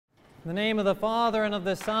In the name of the Father, and of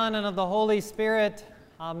the Son, and of the Holy Spirit.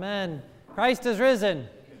 Amen. Christ is risen.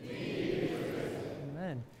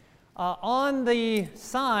 Amen. On the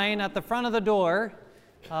sign at the front of the door,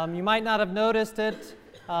 you might not have noticed it,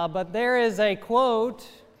 but there is a quote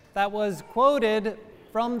that was quoted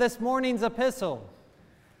from this morning's epistle.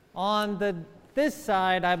 On this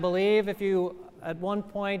side, I believe, if you at one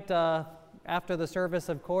point after the service,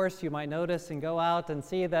 of course, you might notice and go out and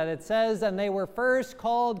see that it says, "And they were first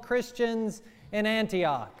called Christians in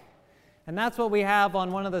Antioch." And that's what we have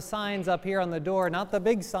on one of the signs up here on the door. Not the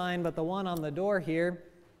big sign, but the one on the door here.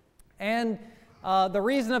 And the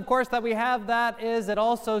reason, of course, that we have that is it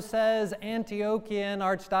also says Antiochian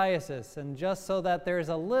Archdiocese. And just so that there's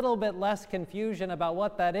a little bit less confusion about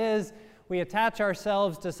what that is, we attach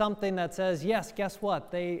ourselves to something that says, yes, guess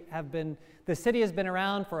what? The city has been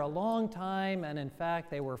around for a long time, and in fact,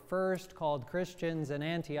 they were first called Christians in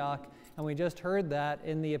Antioch, and we just heard that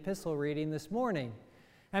in the epistle reading this morning.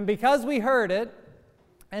 And because we heard it,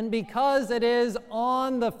 and because it is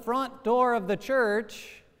on the front door of the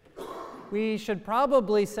church, we should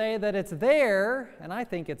probably say that it's there, and I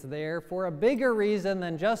think it's there, for a bigger reason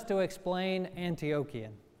than just to explain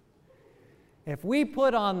Antiochian. If we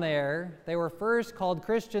put on there, they were first called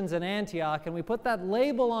Christians in Antioch, and we put that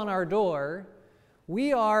label on our door,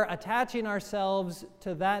 we are attaching ourselves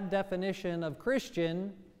to that definition of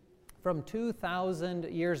Christian from 2,000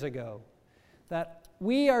 years ago. That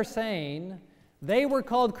we are saying they were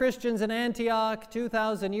called Christians in Antioch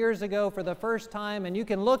 2,000 years ago for the first time, and you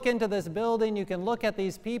can look into this building, you can look at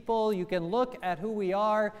these people, you can look at who we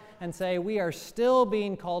are and say we are still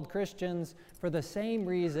being called Christians for the same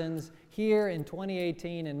reasons here in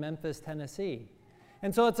 2018 in Memphis, Tennessee.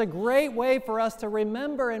 And so it's a great way for us to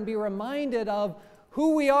remember and be reminded of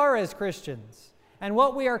who we are as Christians and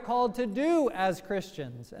what we are called to do as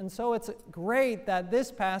Christians. And so it's great that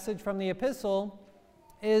this passage from the epistle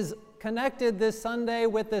is connected this Sunday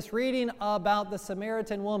with this reading about the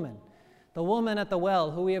Samaritan woman, the woman at the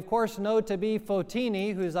well, who we of course know to be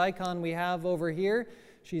Fotini, whose icon we have over here.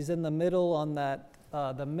 She's in the middle on that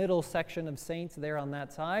the middle section of saints there on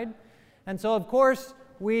that side. And so, of course,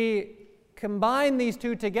 we combine these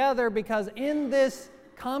two together because in this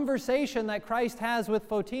conversation that Christ has with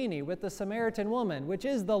Fotini, with the Samaritan woman, which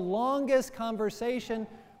is the longest conversation,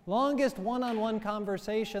 longest one-on-one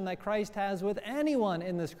conversation that Christ has with anyone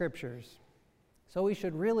in the Scriptures. So we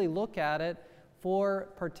should really look at it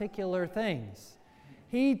for particular things.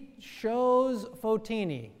 He shows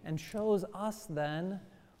Fotini and shows us then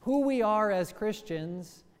who we are as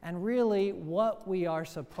Christians and really what we are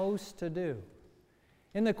supposed to do.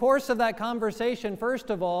 In the course of that conversation, first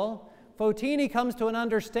of all, Fotini comes to an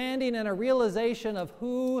understanding and a realization of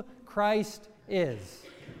who Christ is.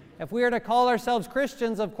 If we are to call ourselves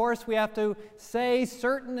Christians, of course, we have to say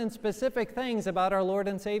certain and specific things about our Lord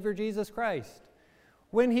and Savior Jesus Christ.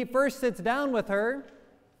 When he first sits down with her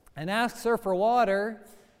and asks her for water,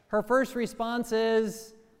 her first response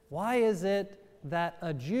is, "Why is it that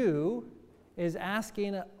a Jew is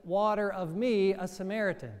asking water of me, a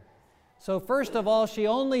Samaritan?" So first of all, she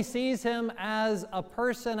only sees him as a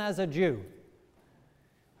person, as a Jew.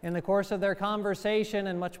 In the course of their conversation,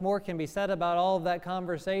 and much more can be said about all of that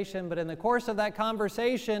conversation, but in the course of that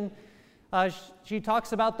conversation, she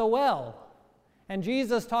talks about the well. And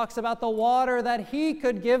Jesus talks about the water that he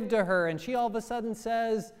could give to her. And she all of a sudden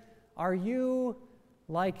says, "Are you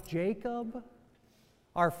like Jacob,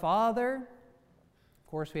 our father?" Of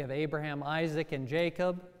course, we have Abraham, Isaac, and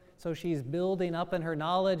Jacob. So she's building up in her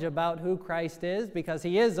knowledge about who Christ is, because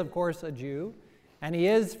he is, of course, a Jew, and he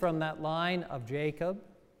is from that line of Jacob.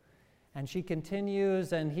 And she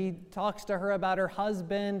continues, and he talks to her about her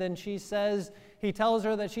husband, and he tells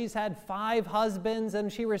her that she's had 5 husbands,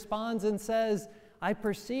 and she responds and says, "I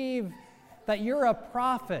perceive that you're a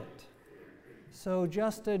prophet." So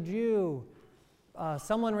just a Jew,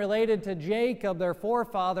 someone related to Jacob, their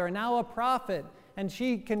forefather, and now a prophet. And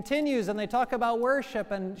she continues, and they talk about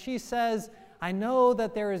worship, and she says, "I know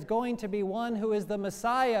that there is going to be one who is the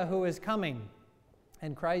Messiah who is coming."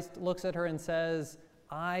 And Christ looks at her and says,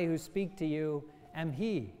 "I who speak to you am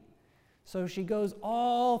he." So she goes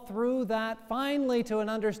all through that, finally to an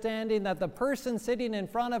understanding that the person sitting in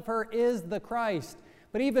front of her is the Christ.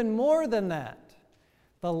 But even more than that,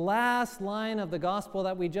 the last line of the gospel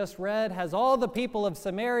that we just read has all the people of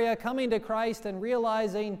Samaria coming to Christ and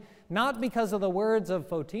realizing, not because of the words of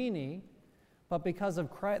Fotini, but because of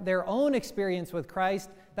their own experience with Christ,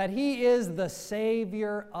 that he is the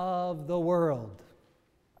Savior of the world.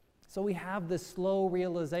 So we have this slow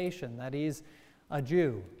realization that he's a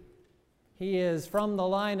Jew. He is from the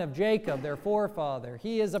line of Jacob, their forefather.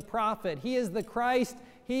 He is a prophet. He is the Christ.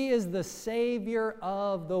 He is the Savior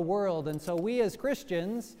of the world. And so we as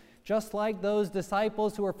Christians, just like those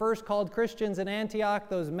disciples who were first called Christians in Antioch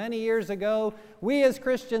those many years ago, we as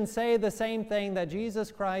Christians say the same thing, that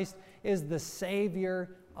Jesus Christ is the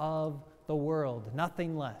Savior of the world,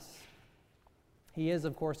 nothing less. He is,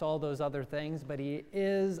 of course, all those other things, but He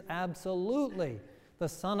is absolutely the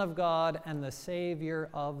Son of God and the Savior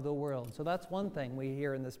of the world. So that's one thing we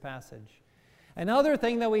hear in this passage. Another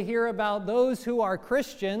thing that we hear about those who are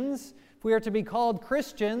Christians, if we are to be called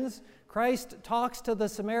Christians, Christ talks to the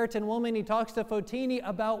Samaritan woman, He talks to Fotini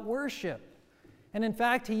about worship. And in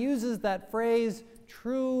fact, He uses that phrase,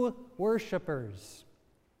 true worshipers.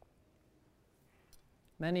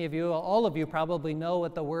 Many of you, all of you probably know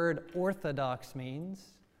what the word orthodox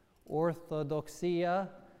means. Orthodoxia,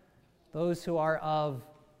 those who are of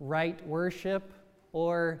right worship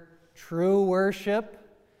or true worship.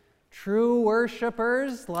 True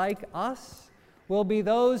worshipers like us will be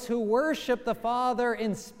those who worship the Father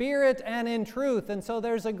in spirit and in truth. And so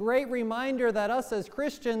there's a great reminder that us as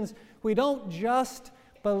Christians, we don't just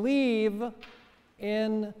believe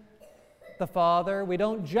in the Father, we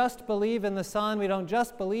don't just believe in the Son, we don't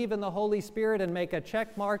just believe in the Holy Spirit and make a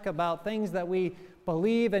check mark about things that we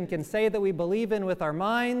believe and can say that we believe in with our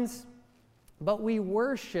minds, but we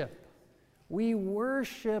worship. We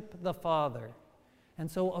worship the Father. And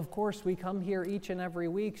so, of course, we come here each and every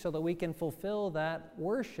week so that we can fulfill that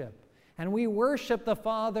worship. And we worship the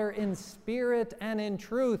Father in spirit and in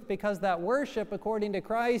truth, because that worship, according to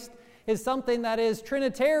Christ, is something that is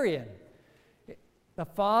Trinitarian. The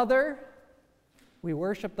Father, we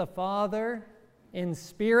worship the Father in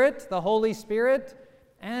spirit, the Holy Spirit,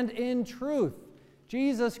 and in truth.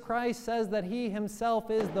 Jesus Christ says that He Himself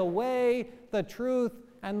is the way, the truth,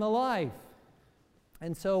 and the life.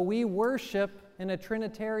 And so we worship in a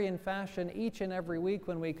Trinitarian fashion each and every week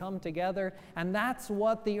when we come together, and that's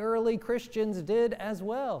what the early Christians did as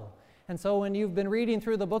well. And so when you've been reading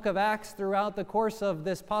through the book of Acts throughout the course of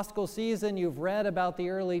this Paschal season, you've read about the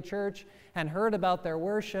early church and heard about their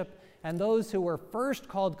worship, and those who were first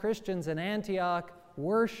called Christians in Antioch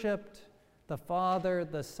worshiped the Father,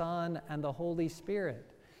 the Son, and the Holy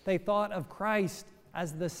Spirit. They thought of Christ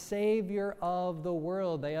as the Savior of the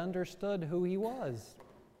world. They understood who He was.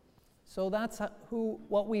 So that's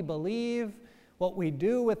what we believe, what we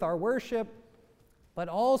do with our worship, but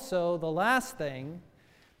also the last thing,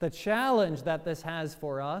 the challenge that this has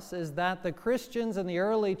for us, is that the Christians in the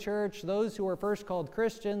early church, those who were first called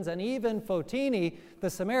Christians, and even Fotini, the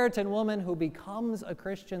Samaritan woman who becomes a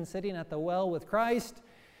Christian sitting at the well with Christ,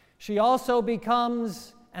 she also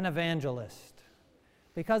becomes an evangelist.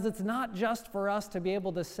 Because it's not just for us to be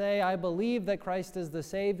able to say, I believe that Christ is the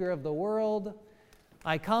Savior of the world,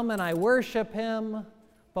 I come and I worship Him,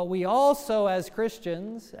 but we also as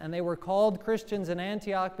Christians, and they were called Christians in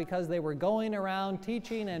Antioch because they were going around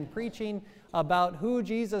teaching and preaching about who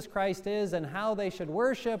Jesus Christ is and how they should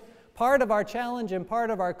worship, part of our challenge and part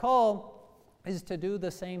of our call is to do the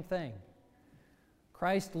same thing.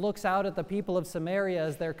 Christ looks out at the people of Samaria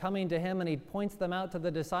as they're coming to Him, and He points them out to the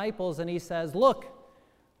disciples, and He says, look,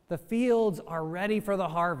 the fields are ready for the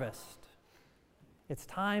harvest. It's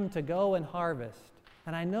time to go and harvest.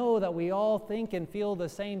 And I know that we all think and feel the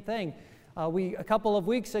same thing. A couple of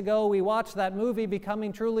weeks ago, we watched that movie,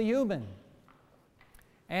 Becoming Truly Human.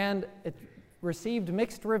 And it received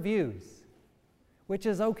mixed reviews, which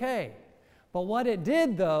is okay. But what it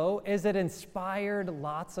did, though, is it inspired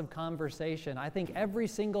lots of conversation. I think every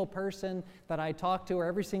single person that I talked to, or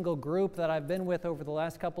every single group that I've been with over the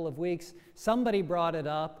last couple of weeks, somebody brought it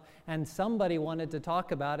up, and somebody wanted to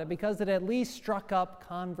talk about it because it at least struck up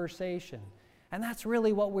conversation. And that's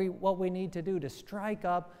really what we need to do, to strike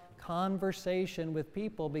up conversation with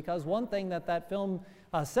people, because one thing that film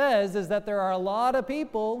says is that there are a lot of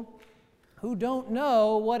people who don't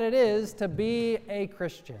know what it is to be a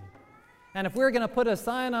Christian. And if we're going to put a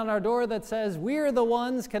sign on our door that says we're the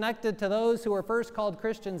ones connected to those who were first called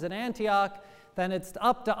Christians in Antioch, then it's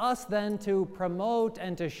up to us then to promote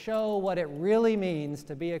and to show what it really means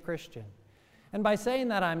to be a Christian. And by saying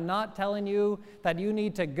that, I'm not telling you that you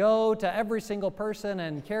need to go to every single person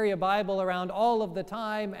and carry a Bible around all of the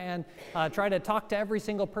time and try to talk to every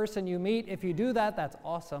single person you meet. If you do that, that's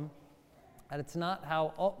awesome. And it's not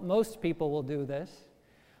how most people will do this.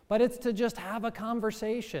 But it's to just have a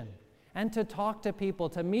conversation and to talk to people,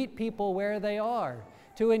 to meet people where they are,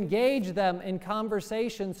 to engage them in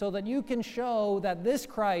conversation so that you can show that this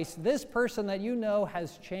Christ, this person that you know,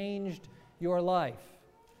 has changed your life,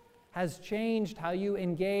 has changed how you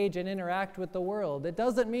engage and interact with the world. It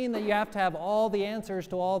doesn't mean that you have to have all the answers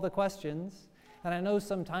to all the questions. And I know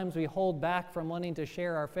sometimes we hold back from wanting to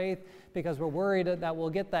share our faith because we're worried that we'll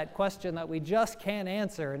get that question that we just can't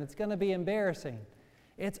answer, and it's going to be embarrassing.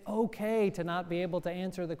 It's okay to not be able to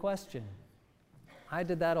answer the question. I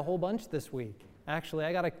did that a whole bunch this week. Actually,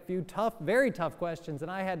 I got a few very tough questions, and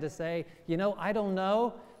I had to say, I don't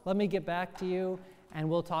know. Let me get back to you, and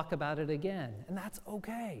we'll talk about it again. And that's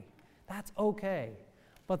okay. That's okay.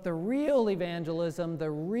 But the real evangelism, the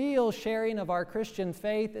real sharing of our Christian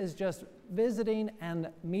faith is just visiting and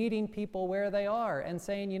meeting people where they are and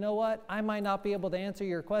saying, you know what, I might not be able to answer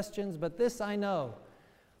your questions, but this I know.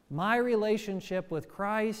 My relationship with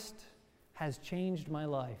Christ has changed my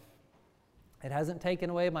life. It hasn't taken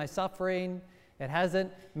away my suffering. It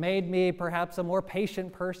hasn't made me perhaps a more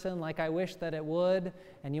patient person like I wish that it would.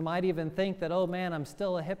 And you might even think that, oh man, I'm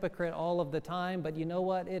still a hypocrite all of the time. But you know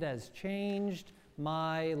what? It has changed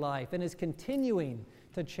my life and is continuing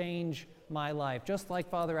to change my life. Just like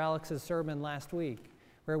Father Alex's sermon last week,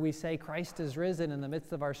 where we say Christ is risen in the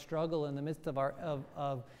midst of our struggle, in the midst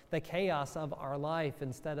of the chaos of our life,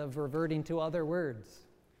 instead of reverting to other words.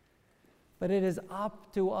 But it is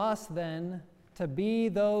up to us then to be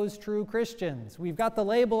those true Christians. We've got the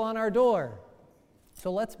label on our door,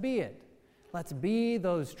 so let's be it. Let's be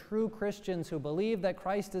those true Christians who believe that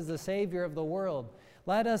Christ is the Savior of the world.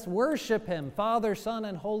 Let us worship Him, Father, Son,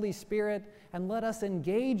 and Holy Spirit, and let us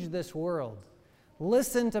engage this world.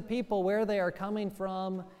 Listen to people where they are coming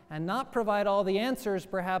from, and not provide all the answers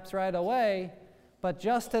perhaps right away, but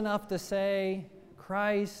just enough to say,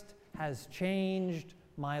 Christ has changed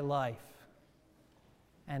my life.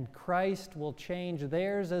 And Christ will change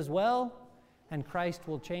theirs as well, and Christ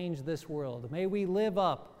will change this world. May we live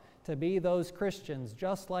up to be those Christians,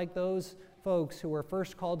 just like those folks who were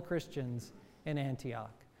first called Christians in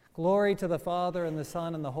Antioch. Glory to the Father, and the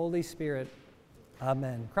Son, and the Holy Spirit.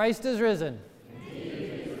 Amen. Christ is risen. Indeed.